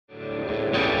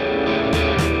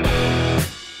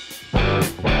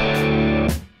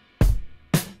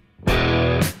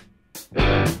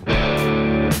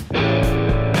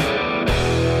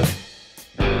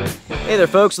Hey there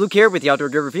folks, Luke here with the Outdoor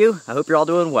Gear Review. I hope you're all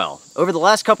doing well. Over the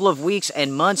last couple of weeks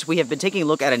and months, we have been taking a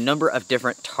look at a number of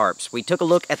different tarps. We took a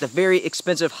look at the very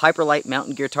expensive Hyperlight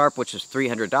mountain gear tarp, which was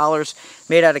 $300,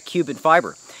 made out of Cuban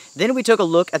fiber. Then we took a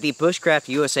look at the Bushcraft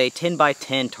USA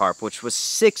 10x10 tarp, which was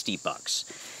 60 bucks.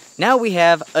 Now we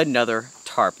have another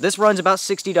tarp. This runs about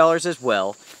 $60 as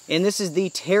well, and this is the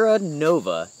Terra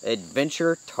Nova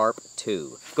Adventure Tarp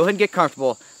 2. Go ahead and get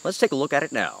comfortable. Let's take a look at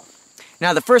it now.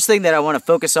 Now, the first thing that I want to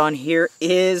focus on here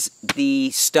is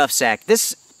the stuff sack.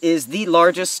 This is the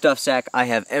largest stuff sack I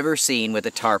have ever seen with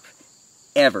a tarp,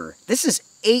 ever. This is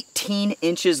 18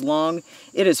 inches long,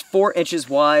 it is 4 inches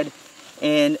wide,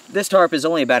 and this tarp is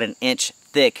only about an inch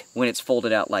thick when it's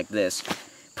folded out like this.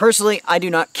 Personally, I do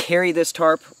not carry this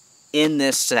tarp in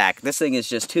this sack. This thing is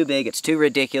just too big, it's too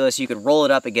ridiculous. You could roll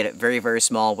it up and get it very, very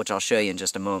small, which I'll show you in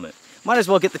just a moment. Might as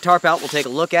well get the tarp out, we'll take a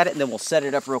look at it, and then we'll set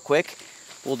it up real quick.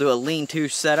 We'll do a lean-to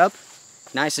setup,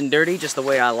 nice and dirty, just the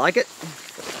way I like it.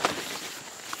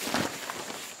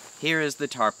 Here is the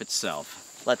tarp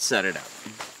itself. Let's set it up.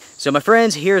 So my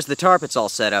friends, here's the tarp. It's all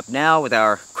set up now with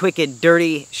our quick and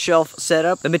dirty shelf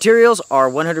setup. The materials are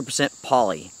 100%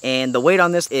 poly, and the weight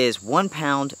on this is 1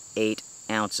 pound, 8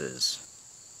 ounces.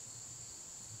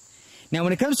 Now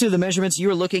when it comes to the measurements,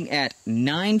 you're looking at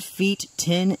 9 feet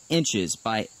 10 inches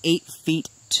by 8 feet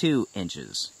 2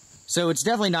 inches. So it's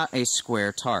definitely not a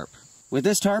square tarp. With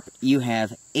this tarp, you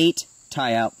have 8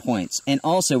 tie-out points, and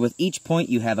also with each point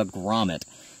you have a grommet.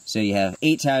 So you have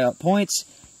 8 tie-out points,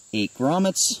 8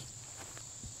 grommets.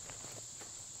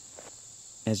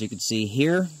 As you can see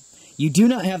here, you do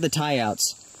not have the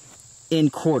tie-outs in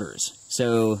quarters.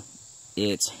 So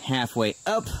it's halfway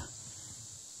up,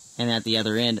 and at the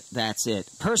other end, that's it.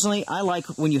 Personally, I like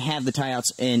when you have the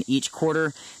tie-outs in each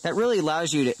quarter. That really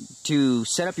allows you to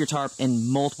set up your tarp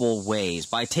in multiple ways.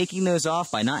 By taking those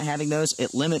off, by not having those,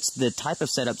 it limits the type of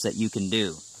setups that you can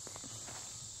do.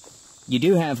 You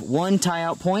do have 1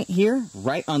 tie-out point here,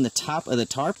 right on the top of the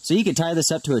tarp. So you can tie this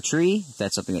up to a tree, if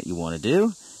that's something that you want to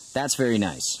do. That's very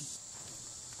nice.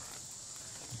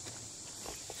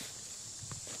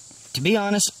 To be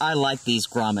honest, I like these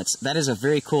grommets. That is a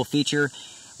very cool feature.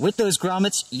 With those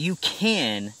grommets, you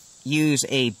can use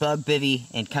a bug bivvy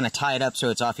and kind of tie it up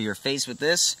so it's off of your face with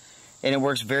this, and it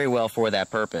works very well for that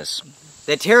purpose.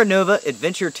 The Terra Nova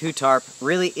Adventure 2 tarp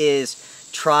really is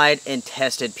tried and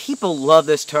tested. People love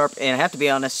this tarp, and I have to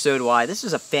be honest, so do I. This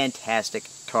is a fantastic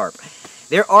tarp.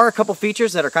 There are a couple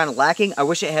features that are kind of lacking. I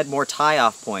wish it had more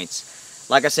tie-off points,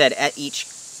 like I said, at each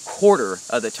quarter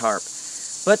of the tarp.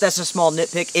 But that's a small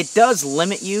nitpick. It does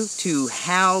limit you to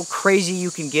how crazy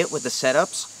you can get with the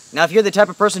setups. Now, if you're the type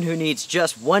of person who needs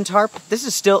just one tarp, this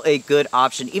is still a good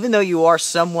option. Even though you are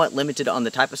somewhat limited on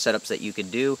the type of setups that you can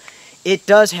do, it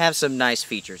does have some nice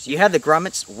features. You have the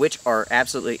grommets, which are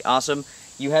absolutely awesome.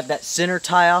 You have that center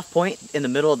tie-off point in the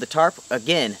middle of the tarp.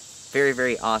 Again, very,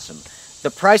 very awesome.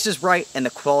 The price is right and the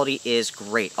quality is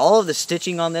great. All of the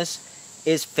stitching on this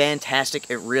is fantastic.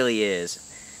 It really is.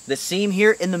 The seam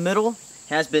here in the middle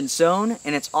has been sewn,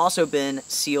 and it's also been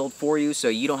sealed for you, so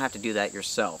you don't have to do that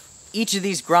yourself. Each of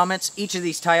these grommets, each of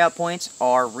these tie-out points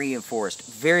are reinforced.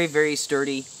 Very, very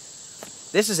sturdy.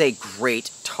 This is a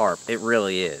great tarp. It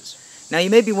really is. Now, you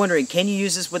may be wondering, can you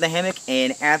use this with a hammock?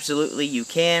 And absolutely you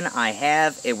can. I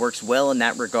have. It works well in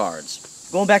that regards.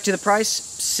 Going back to the price,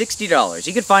 $60.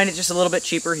 You can find it just a little bit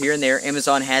cheaper here and there.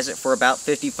 Amazon has it for about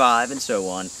 $55 and so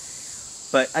on.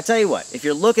 But I tell you what, if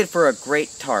you're looking for a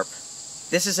great tarp,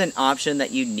 this is an option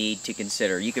that you need to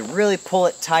consider. You can really pull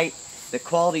it tight. The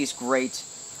quality is great.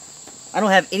 I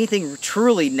don't have anything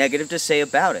truly negative to say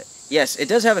about it. Yes, it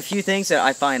does have a few things that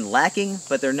I find lacking,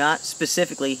 but they're not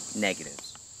specifically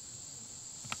negatives.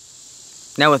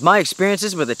 Now, with my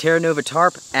experiences with the Terra Nova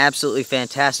tarp, absolutely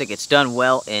fantastic. It's done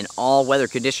well in all weather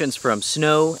conditions from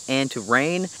snow and to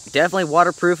rain. Definitely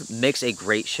waterproof, makes a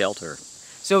great shelter.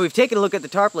 So we've taken a look at the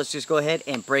tarp. Let's just go ahead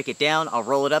and break it down. I'll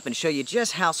roll it up and show you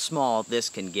just how small this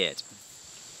can get.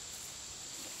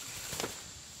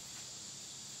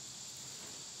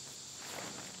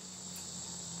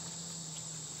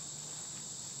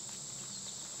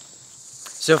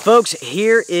 So folks,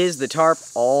 here is the tarp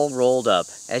all rolled up.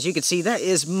 As you can see, that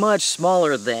is much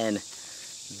smaller than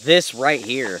this right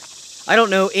here. I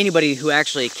don't know anybody who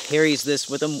actually carries this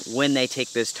with them when they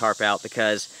take this tarp out,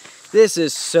 because this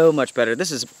is so much better.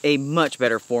 This is a much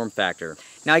better form factor.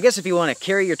 Now, I guess if you want to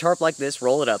carry your tarp like this,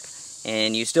 roll it up,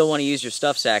 and you still want to use your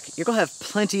stuff sack, you're going to have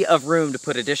plenty of room to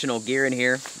put additional gear in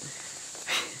here.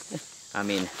 I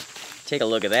mean, take a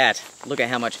look at that. Look at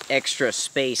how much extra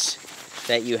space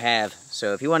that you have.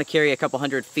 So if you want to carry a couple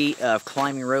 100 feet of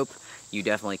climbing rope, you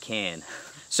definitely can.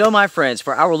 So my friends,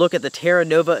 for our look at the Terra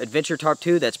Nova Adventure Tarp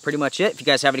 2, that's pretty much it. If you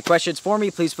guys have any questions for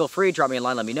me, please feel free, drop me a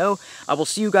line, let me know. I will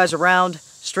see you guys around.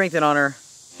 Strength and honor,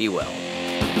 be well.